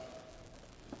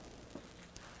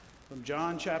from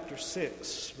John chapter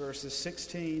 6, verses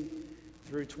 16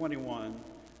 through 21.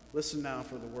 Listen now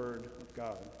for the word of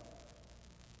God.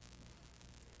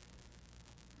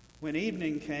 When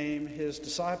evening came, his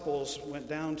disciples went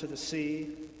down to the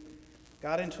sea,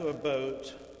 got into a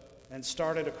boat, and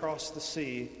started across the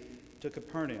sea to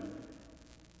Capernaum.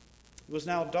 It was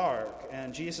now dark,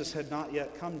 and Jesus had not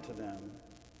yet come to them.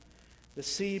 The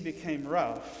sea became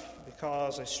rough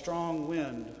because a strong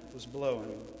wind was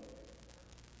blowing.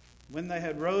 When they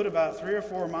had rowed about 3 or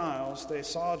 4 miles, they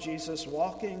saw Jesus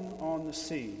walking on the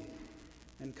sea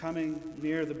and coming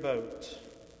near the boat,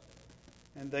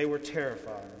 and they were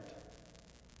terrified.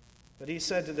 But he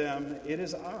said to them, "It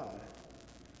is I.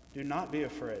 Do not be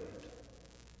afraid."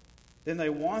 Then they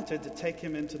wanted to take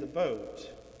him into the boat,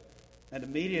 and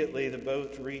immediately the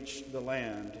boat reached the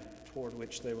land toward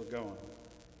which they were going.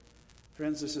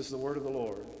 Friends, this is the word of the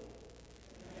Lord.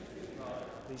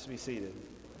 Please be seated.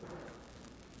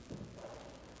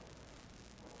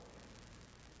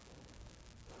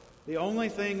 The only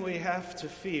thing we have to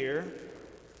fear,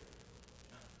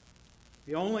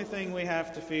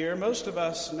 most of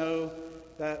us know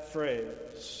that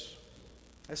phrase.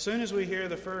 As soon as we hear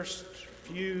the first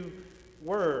few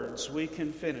words, we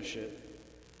can finish it.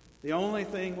 The only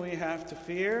thing we have to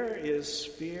fear is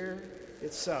fear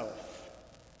itself.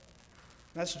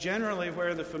 That's generally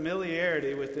where the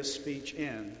familiarity with this speech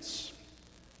ends.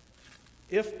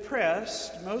 If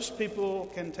pressed, most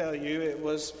people can tell you it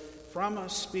was from a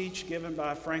speech given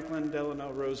by Franklin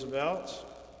Delano Roosevelt,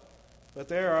 but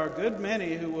there are a good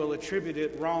many who will attribute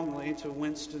it wrongly to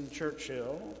Winston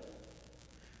Churchill.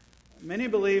 Many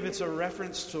believe it's a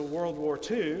reference to World War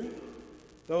II,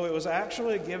 though it was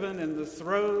actually given in the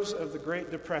throes of the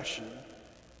Great Depression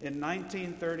in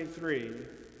 1933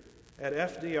 at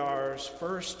FDR's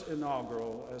first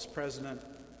inaugural as President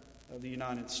of the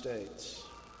United States.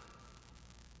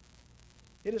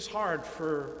 It is hard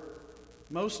for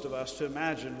most of us to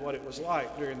imagine what it was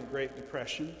like during the Great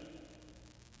Depression.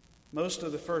 Most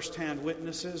of the first-hand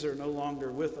witnesses are no longer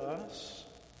with us.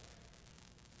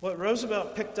 What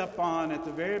Roosevelt picked up on at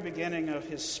the very beginning of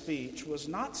his speech was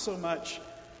not so much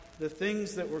the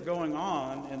things that were going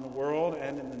on in the world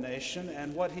and in the nation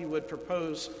and what he would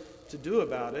propose to do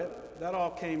about it. That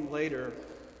all came later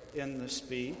in the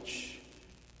speech.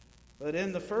 But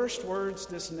in the first words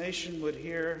this nation would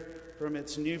hear from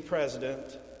its new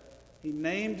president, he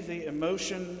named the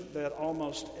emotion that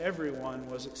almost everyone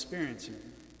was experiencing: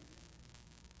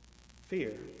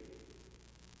 fear.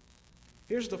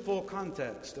 Here's the full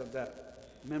context of that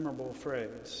memorable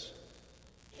phrase.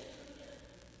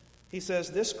 He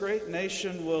says, "This great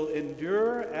nation will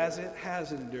endure as it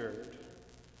has endured,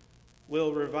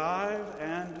 will revive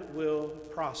and will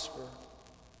prosper.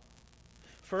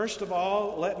 First of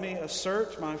all, let me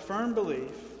assert my firm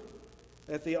belief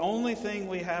that the only thing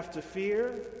we have to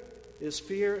fear is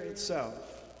fear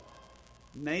itself.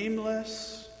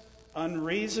 Nameless,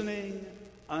 unreasoning,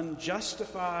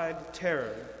 unjustified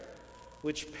terror,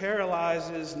 which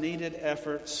paralyzes needed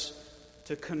efforts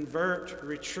to convert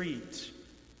retreat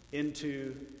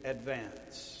into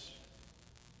advance."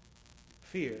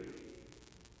 Fear.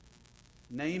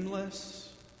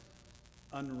 Nameless,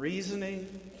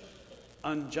 unreasoning,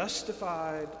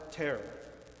 unjustified terror,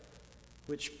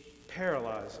 which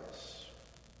paralyzes.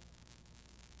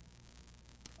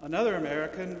 Another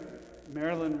American,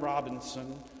 Marilynne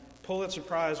Robinson, Pulitzer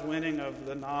Prize winning of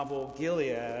the novel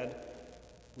Gilead,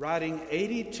 writing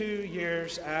 82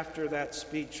 years after that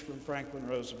speech from Franklin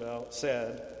Roosevelt,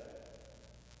 said,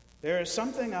 "There is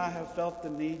something I have felt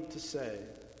the need to say.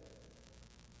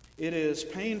 It is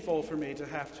painful for me to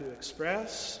have to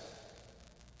express.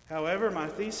 However, my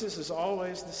thesis is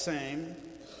always the same,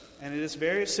 and it is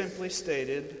very simply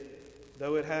stated,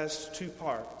 though it has 2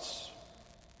 parts.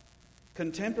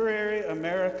 Contemporary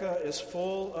America is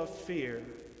full of fear.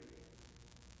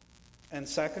 And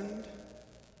second,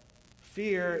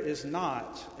 fear is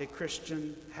not a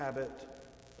Christian habit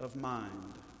of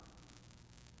mind."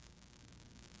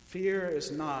 Fear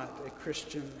is not a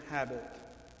Christian habit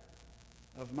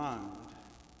of mind.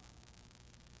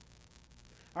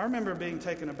 I remember being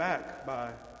taken aback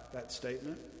by that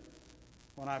statement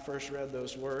when I first read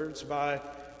those words, by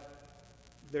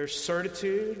their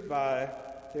certitude, by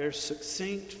their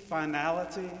succinct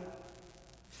finality.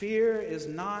 Fear is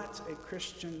not a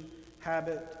Christian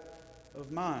habit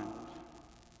of mind.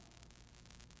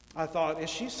 I thought, is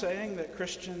she saying that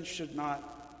Christians should not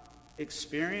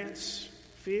experience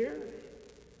fear?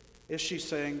 Is she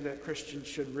saying that Christians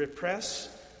should repress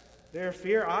their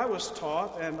fear? I was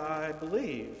taught, and I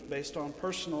believe, based on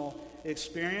personal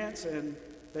experience and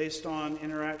based on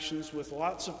interactions with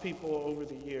lots of people over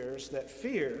the years, that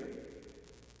fear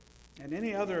and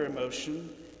any other emotion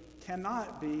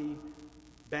cannot be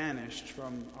banished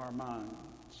from our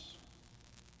minds.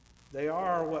 They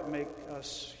are what make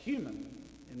us human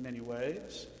in many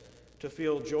ways. To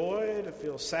feel joy, to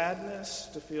feel sadness,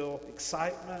 to feel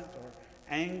excitement or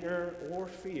anger or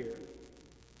fear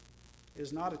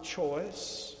is not a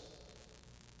choice.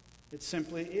 It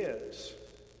simply is.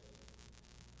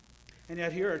 And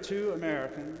yet here are two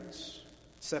Americans,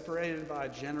 separated by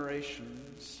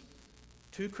generations,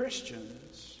 two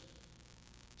Christians,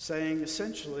 saying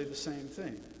essentially the same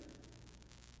thing.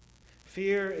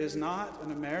 Fear is not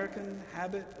an American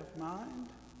habit of mind,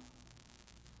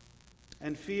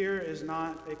 and fear is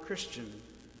not a Christian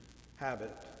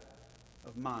habit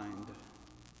of mind.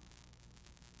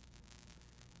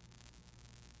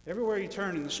 Everywhere you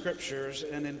turn in the Scriptures,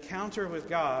 an encounter with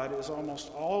God is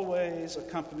almost always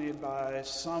accompanied by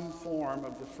some form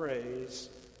of the phrase,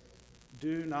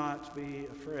 "Do not be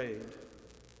afraid."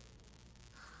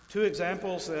 Two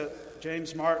examples that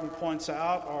James Martin points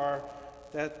out are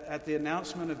that at the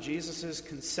announcement of Jesus'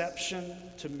 conception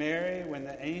to Mary, when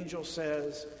the angel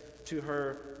says to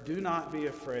her, "Do not be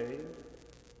afraid,"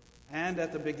 and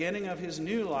at the beginning of his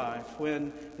new life,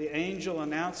 when the angel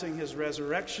announcing his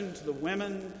resurrection to the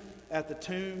women at the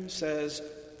tomb says,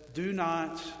 "Do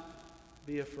not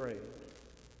be afraid."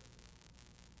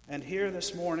 And here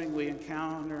this morning we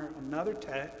encounter another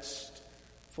text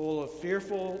full of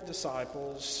fearful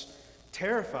disciples,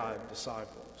 terrified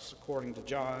disciples, according to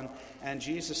John, and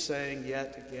Jesus saying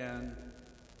yet again,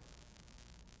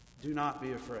 "Do not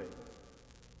be afraid."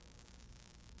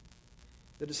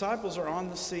 The disciples are on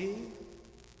the sea.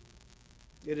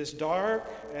 It is dark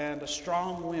and a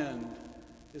strong wind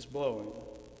is blowing.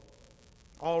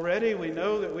 Already we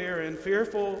know that we are in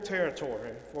fearful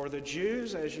territory. For the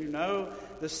Jews, as you know,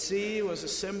 the sea was a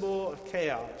symbol of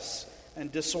chaos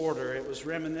and disorder. It was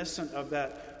reminiscent of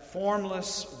that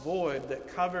formless void that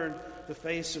covered the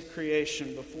face of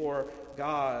creation before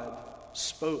God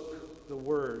spoke the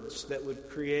words that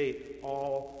would create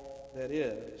all that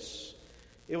is.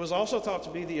 It was also thought to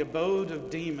be the abode of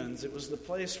demons. It was the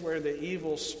place where the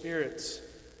evil spirits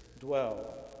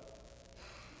dwell.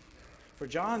 For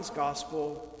John's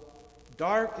gospel,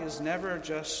 dark is never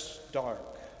just dark.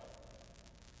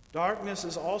 Darkness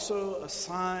is also a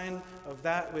sign of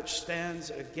that which stands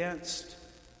against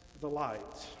the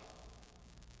light.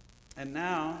 And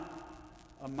now,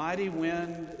 a mighty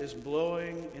wind is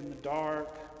blowing in the dark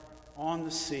on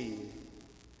the sea,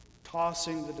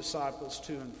 tossing the disciples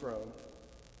to and fro.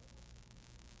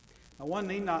 Now, one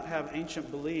need not have ancient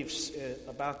beliefs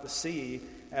about the sea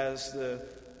as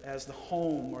the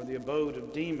home or the abode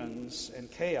of demons and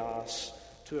chaos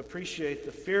to appreciate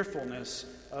the fearfulness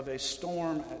of a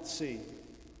storm at sea.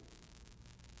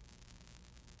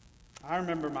 I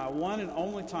remember my one and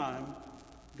only time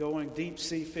going deep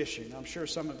sea fishing. I'm sure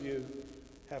some of you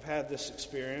have had this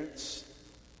experience.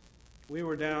 We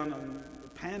were down on the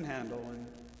Panhandle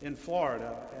in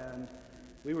Florida, and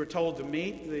we were told to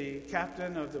meet the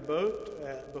captain of the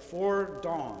boat before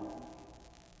dawn.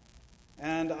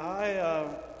 And I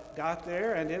got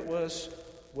there, and it was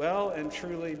well and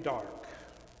truly dark.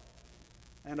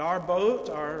 And our boat,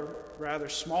 our rather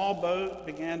small boat,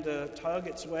 began to tug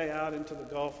its way out into the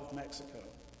Gulf of Mexico.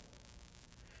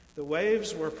 The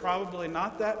waves were probably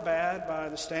not that bad by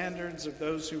the standards of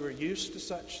those who were used to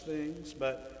such things,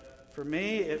 but for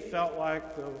me it felt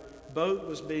like the boat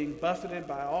was being buffeted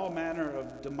by all manner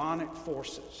of demonic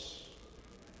forces.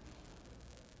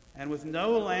 And with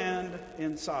no land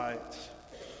in sight,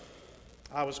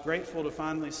 I was grateful to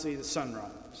finally see the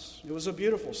sunrise. It was a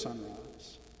beautiful sunrise.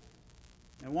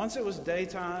 And once it was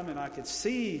daytime and I could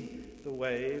see the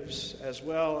waves as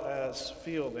well as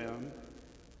feel them,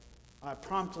 I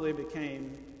promptly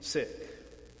became sick.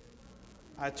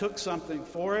 I took something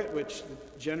for it, which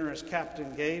the generous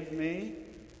captain gave me,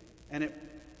 and it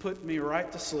put me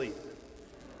right to sleep.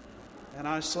 And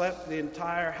I slept the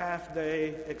entire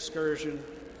half-day excursion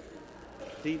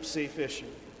deep sea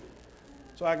fishing.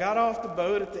 So I got off the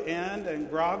boat at the end and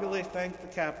groggily thanked the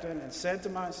captain and said to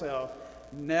myself,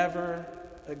 "Never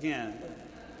again."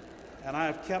 And I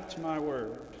have kept my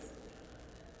word.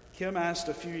 Kim asked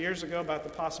a few years ago about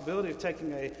the possibility of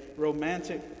taking a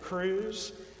romantic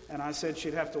cruise, and I said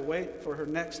she'd have to wait for her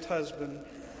next husband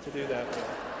to do that with.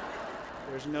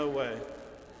 There's no way.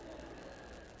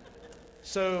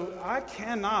 So I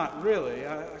cannot really,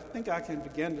 I think I can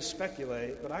begin to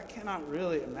speculate, but I cannot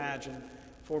really imagine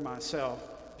for myself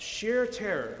the sheer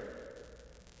terror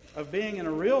of being in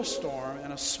a real storm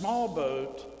in a small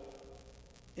boat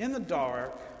in the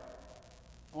dark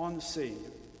on the sea.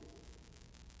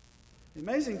 The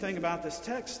amazing thing about this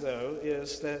text, though,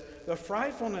 is that the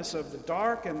frightfulness of the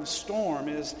dark and the storm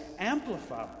is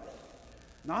amplified,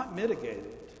 not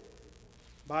mitigated,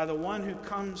 by the one who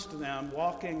comes to them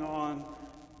walking on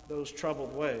those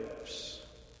troubled waves.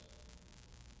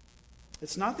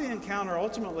 It's not the encounter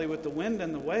ultimately with the wind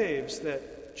and the waves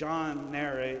that John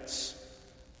narrates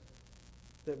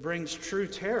that brings true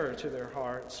terror to their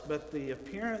hearts, but the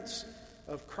appearance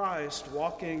of Christ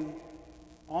walking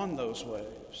on those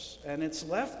waves. And it's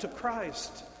left to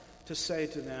Christ to say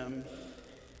to them,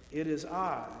 "It is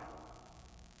I.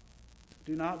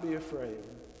 Do not be afraid."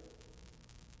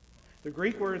 The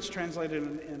Greek words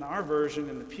translated in our version,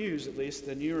 in the pews at least,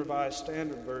 the New Revised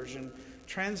Standard Version,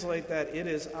 translate that "it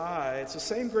is I." It's the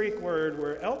same Greek word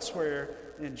where elsewhere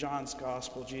in John's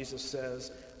Gospel Jesus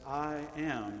says, "I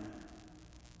am.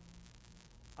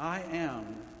 I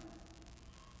am.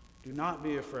 Do not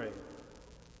be afraid."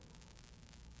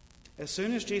 As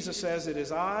soon as Jesus says, "It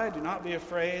is I, do not be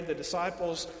afraid," the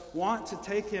disciples want to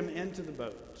take him into the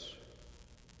boat.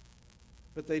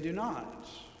 But they do not,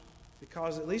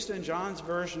 because at least in John's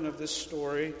version of this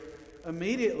story,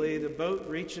 immediately the boat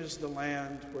reaches the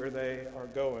land where they are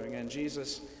going, and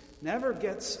Jesus never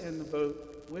gets in the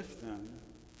boat with them.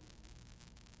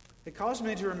 It caused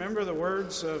me to remember the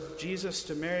words of Jesus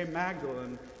to Mary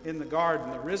Magdalene in the garden.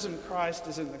 The risen Christ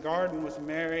is in the garden with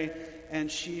Mary,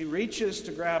 and she reaches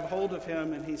to grab hold of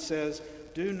him, and he says,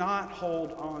 "Do not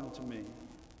hold on to me."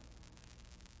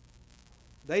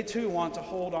 They too want to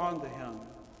hold on to him,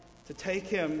 to take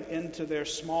him into their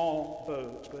small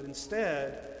boat, but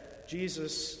instead,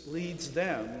 Jesus leads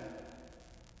them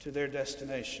to their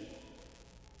destination.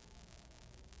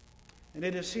 And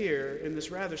it is here, in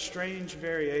this rather strange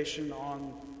variation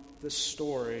on this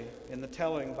story, in the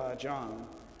telling by John,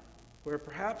 where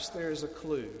perhaps there is a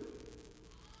clue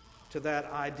to that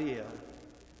idea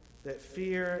that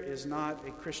fear is not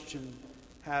a Christian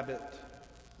habit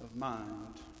of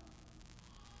mind.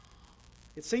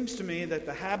 It seems to me that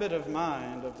the habit of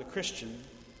mind of the Christian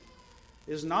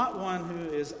is not one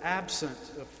who is absent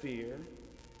of fear,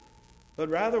 but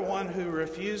rather one who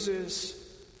refuses,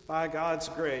 by God's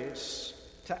grace,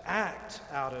 to act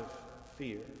out of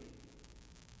fear.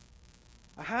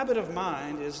 A habit of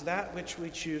mind is that which we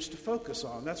choose to focus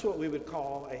on. That's what we would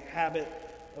call a habit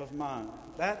of mind.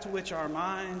 That to which our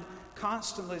mind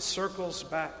constantly circles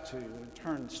back to and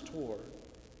turns toward.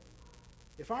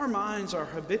 If our minds are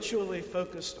habitually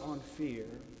focused on fear,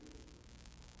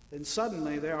 then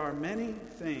suddenly there are many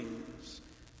things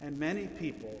and many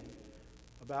people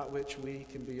about which we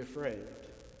can be afraid,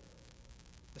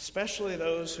 especially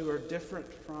those who are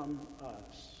different from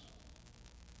us.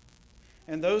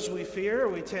 And those we fear,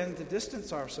 we tend to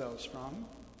distance ourselves from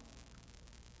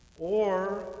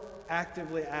or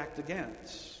actively act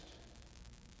against.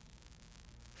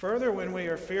 Further, when we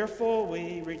are fearful,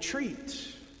 we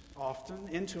retreat often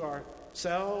into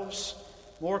ourselves,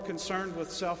 more concerned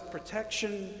with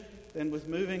self-protection than with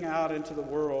moving out into the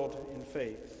world in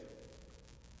faith.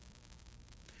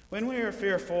 When we are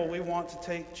fearful, we want to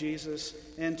take Jesus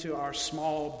into our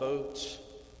small boats.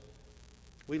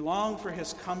 We long for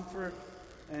his comfort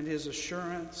and his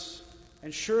assurance,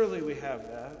 and surely we have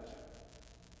that.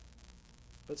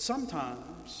 But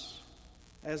sometimes,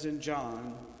 as in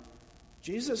John,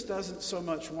 Jesus doesn't so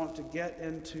much want to get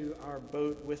into our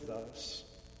boat with us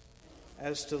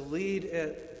as to lead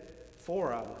it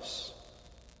for us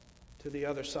to the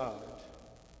other side,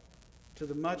 to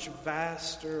the much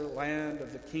vaster land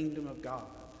of the kingdom of God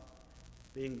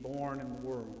being born in the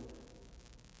world.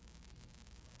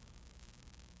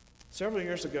 Several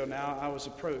years ago now, I was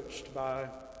approached by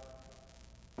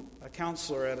a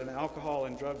counselor at an alcohol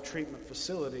and drug treatment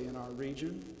facility in our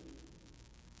region,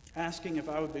 asking if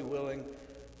I would be willing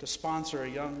to sponsor a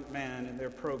young man in their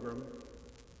program,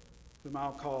 whom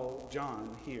I'll call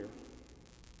John here.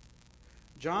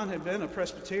 John had been a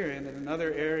Presbyterian in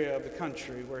another area of the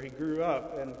country where he grew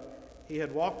up, and he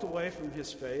had walked away from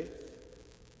his faith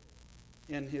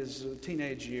in his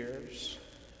teenage years.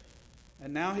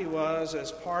 And now he was,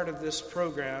 as part of this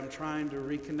program, trying to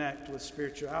reconnect with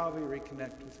spirituality,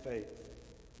 reconnect with faith.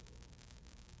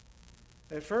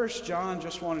 At first, John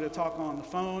just wanted to talk on the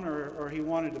phone, or he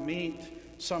wanted to meet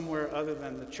somewhere other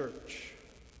than the church.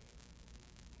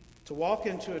 To walk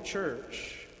into a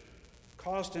church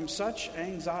caused him such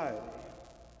anxiety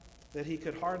that he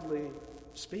could hardly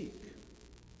speak.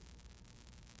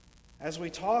 As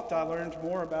we talked, I learned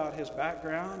more about his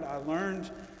background. I learned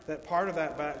that part of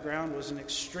that background was an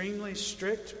extremely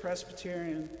strict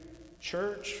Presbyterian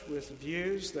church with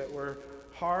views that were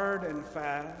hard and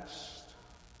fast.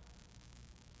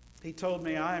 He told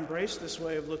me, I embrace this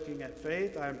way of looking at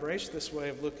faith. I embrace this way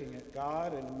of looking at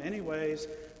God. And in many ways,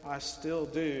 I still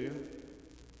do.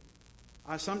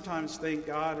 I sometimes think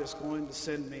God is going to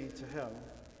send me to hell.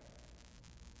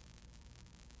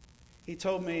 He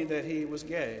told me that he was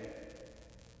gay.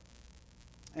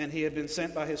 And he had been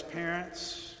sent by his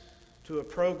parents to a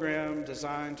program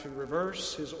designed to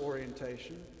reverse his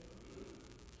orientation.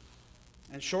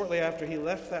 And shortly after he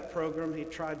left that program, he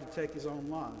tried to take his own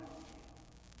life.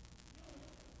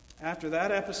 After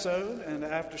that episode, and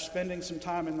after spending some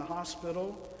time in the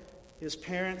hospital, his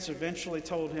parents eventually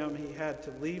told him he had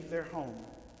to leave their home.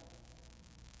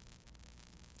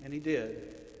 And he did.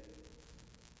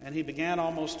 And he began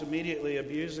almost immediately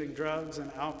abusing drugs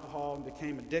and alcohol and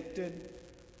became addicted,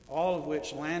 all of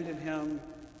which landed him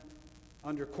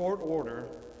under court order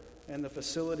in the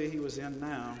facility he was in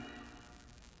now,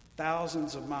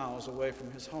 thousands of miles away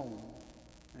from his home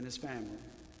and his family.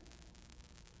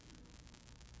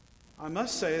 I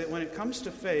must say that when it comes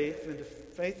to faith and to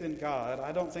faith in God,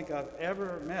 I don't think I've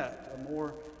ever met a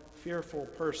more fearful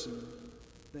person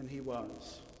than he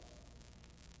was.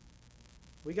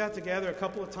 We got together a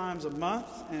couple of times a month,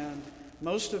 and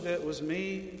most of it was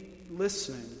me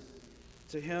listening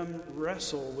to him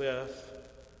wrestle with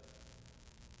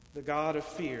the God of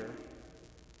fear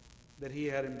that he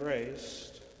had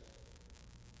embraced,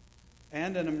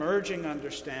 and an emerging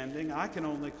understanding, I can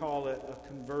only call it a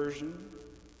conversion,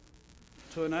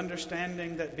 to an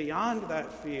understanding that beyond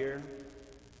that fear,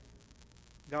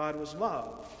 God was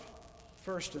love,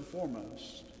 first and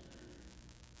foremost.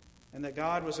 And that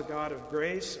God was a God of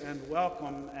grace and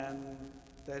welcome, and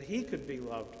that he could be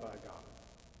loved by God.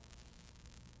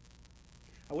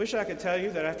 I wish I could tell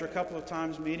you that after a couple of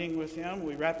times meeting with him,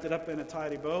 we wrapped it up in a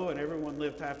tidy bow and everyone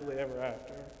lived happily ever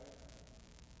after.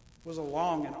 It was a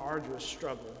long and arduous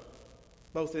struggle,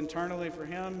 both internally for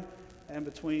him and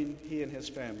between he and his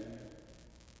family.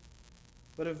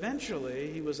 But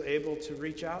eventually, he was able to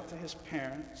reach out to his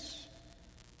parents,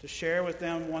 to share with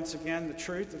them once again the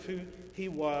truth of who he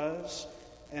was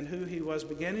and who he was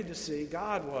beginning to see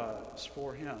God was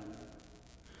for him.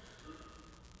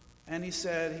 And he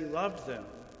said he loved them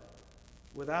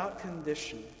without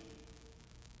condition.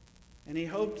 And he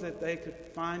hoped that they could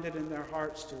find it in their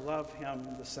hearts to love him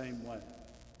the same way.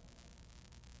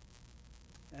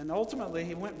 And ultimately,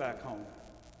 he went back home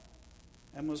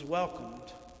and was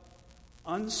welcomed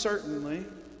uncertainly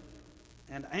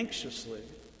and anxiously,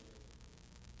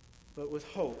 but with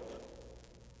hope.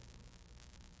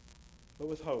 But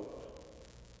with hope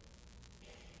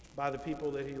by the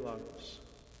people that he loves.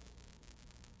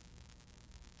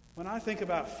 When I think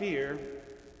about fear,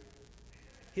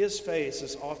 his face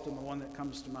is often the one that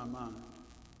comes to my mind.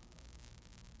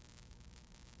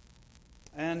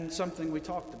 And something we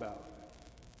talked about.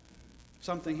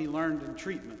 Something he learned in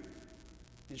treatment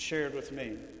and shared with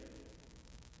me.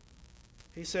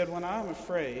 He said, when I'm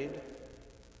afraid,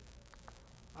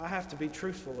 I have to be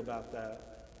truthful about that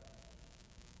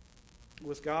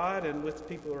with God and with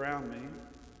people around me.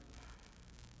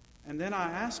 And then I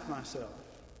ask myself,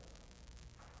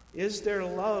 is there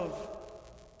love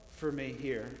for me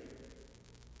here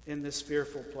in this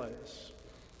fearful place?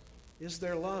 Is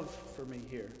there love for me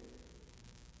here?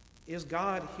 Is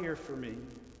God here for me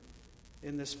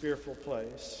in this fearful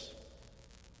place?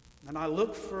 And I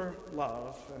look for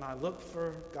love, and I look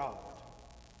for God.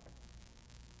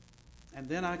 And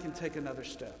then I can take another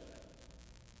step.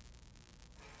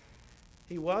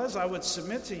 He was, I would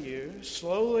submit to you,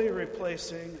 slowly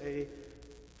replacing a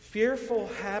fearful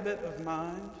habit of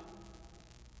mind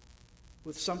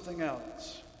with something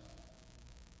else.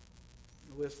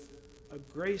 With a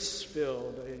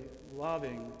grace-filled, a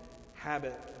loving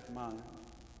habit of mind.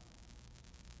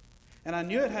 And I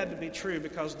knew it had to be true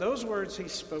because those words he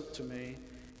spoke to me,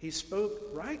 he spoke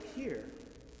right here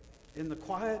in the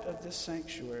quiet of this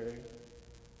sanctuary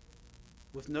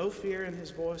with no fear in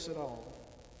his voice at all,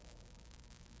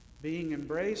 being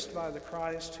embraced by the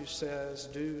Christ who says,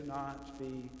 "Do not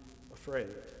be afraid."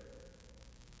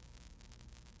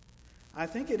 I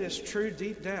think it is true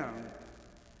deep down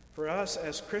for us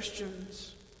as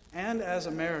Christians and as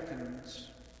Americans.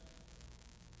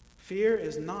 Fear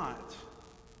is not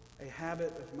a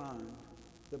habit of mind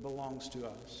that belongs to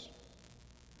us.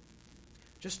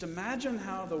 Just imagine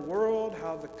how the world,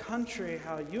 how the country,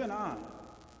 how you and I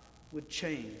would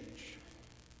change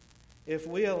if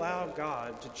we allowed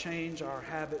God to change our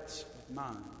habits of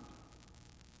mind.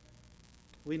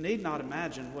 We need not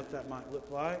imagine what that might look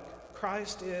like.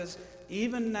 Christ is,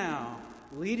 even now,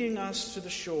 leading us to the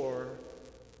shore,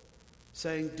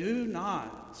 saying, do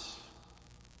not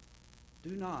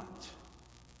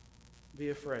be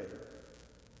afraid.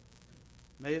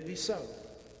 May it be so.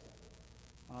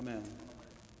 Amen.